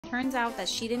Turns out that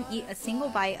she didn't eat a single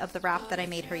bite of the wrap that I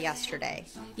made her yesterday.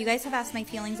 You guys have asked my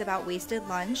feelings about wasted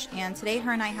lunch, and today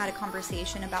her and I had a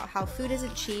conversation about how food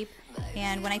isn't cheap,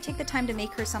 and when I take the time to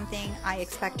make her something, I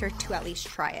expect her to at least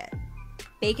try it.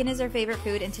 Bacon is her favorite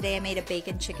food, and today I made a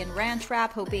bacon chicken ranch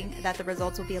wrap, hoping that the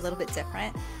results will be a little bit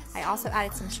different. I also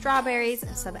added some strawberries,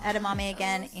 some edamame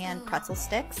again, and pretzel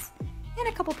sticks, and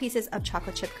a couple pieces of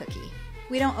chocolate chip cookie.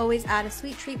 We don't always add a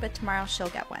sweet treat, but tomorrow she'll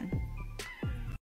get one.